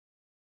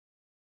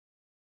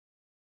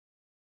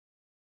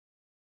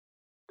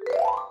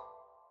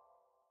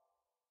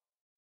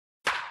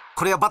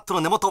これはバットの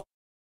根元。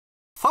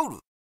ファウル。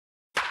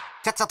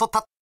キャッチャー取っ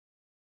た。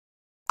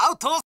アウ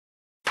ト。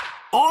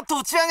おっと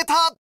打ち上げた。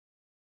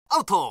ア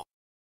ウト。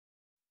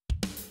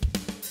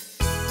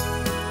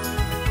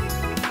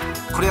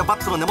これはバ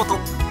ットの根元。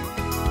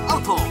ア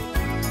ウト。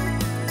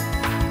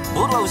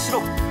ボールは後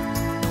ろ。フ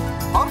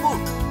ァウルボー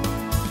ル。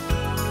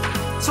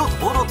ショート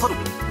ボールを取る。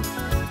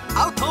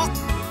アウト。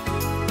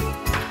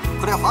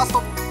これはファース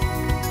ト。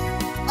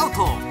アウ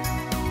ト。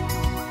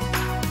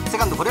セ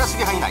カンド、これは守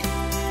備範囲内。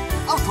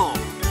アウト。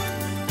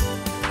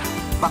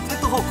バックネ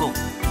ット方向。フ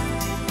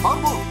ァウ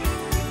ルボール。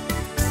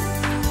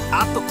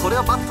あっとこれ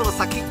はバットの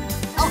先。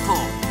アウト。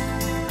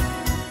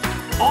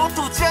おっ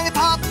と打ち上げ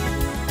た。アウ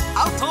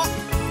ト。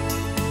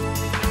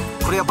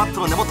これはバッ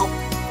トの根元。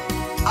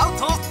アウ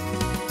ト。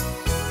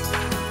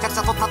キャッチ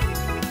ャー取っ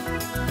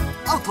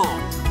た。アウト。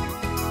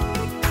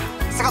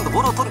セカンド、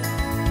ボールを取る。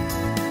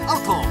ア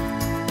ウト。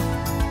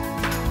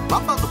ワ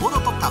ンバウンド、ボール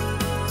を取った。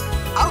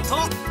アウト。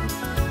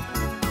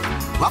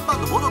ワンバウ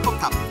ンド、ボールを取っ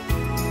た。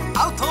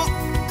アウト。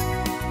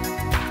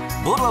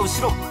ボールは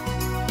後ろ。フ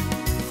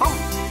ァウル。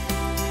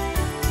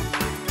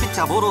ピッチ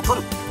ャーボールを取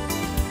る。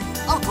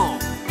アウト。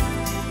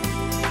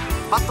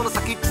バットの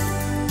先。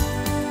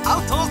ア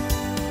ウト。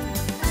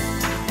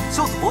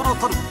ショートボールを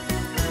取る。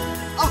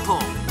アウト。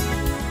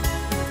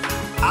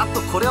あっ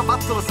とこれはバ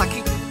ットの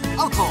先。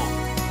アウト。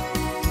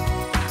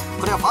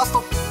これはファース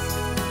ト。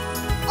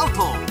アウ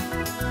ト。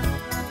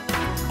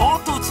お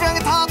っと打ち上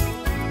げた。ア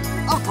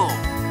ウト。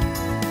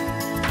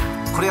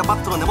これはバ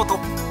ットの根元。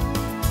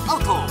アウ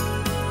ト。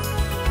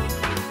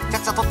キャ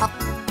ッチャー取った。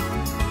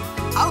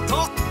アウ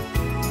ト。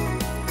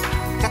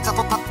キャッチャー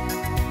取った。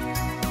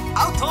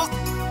アウト。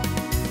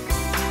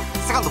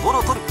セカンド、ボール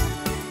を取る。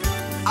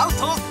アウ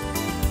ト。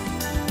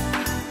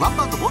ワン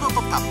バウンド、ボールを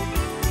取った。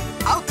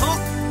アウト。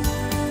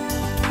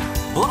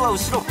ボールは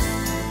後ろ。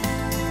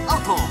ア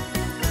ウト。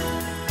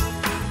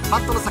バ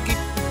ットの先。フ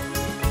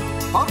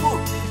ァウルボー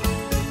ル。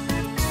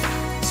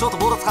ショート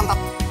ボールを掴んだ。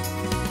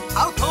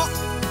アウト。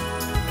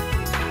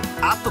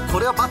あっとこ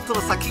れはバット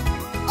の先。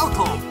アウ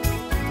ト。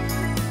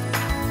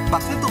バ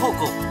ックネット方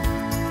向。フ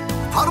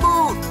ァウルボ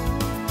ール。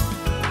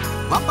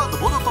ワンバウンド、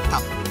ボールを取った。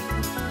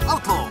ア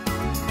ウト。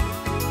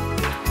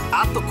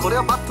あっとこれ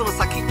はバットの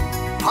先。フ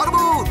ァウルボ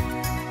ール。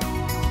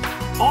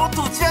おっ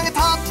と打ち上げ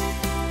た。フ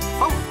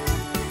ァウル。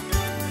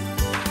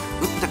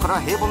打ってこれ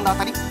は平凡な当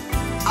たり。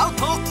アウ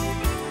ト。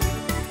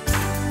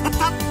打っ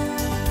た。フ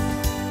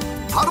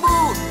ァウルボー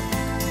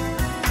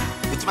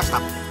ル。打ちました。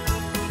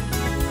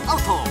アウ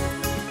ト。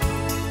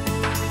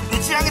打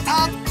ち上げた。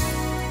フ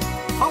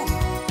ァウル。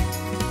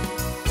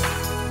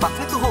バック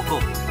ネット方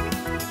向。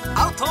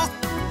アウト。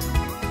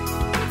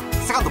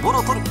セカンド、ボール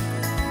を取る。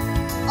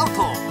アウ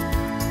ト。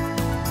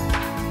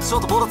ショー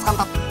トボールを掴ん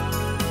だ。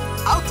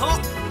アウト。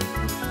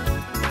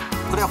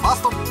これはファー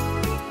スト。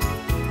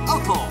ア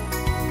ウト。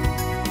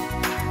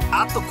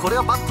あっとこれ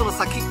はバットの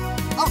先。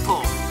アウ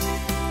ト。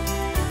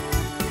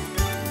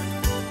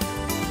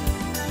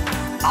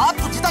あっ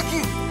と自打球。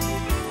フ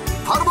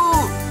ァウルボ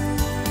ール。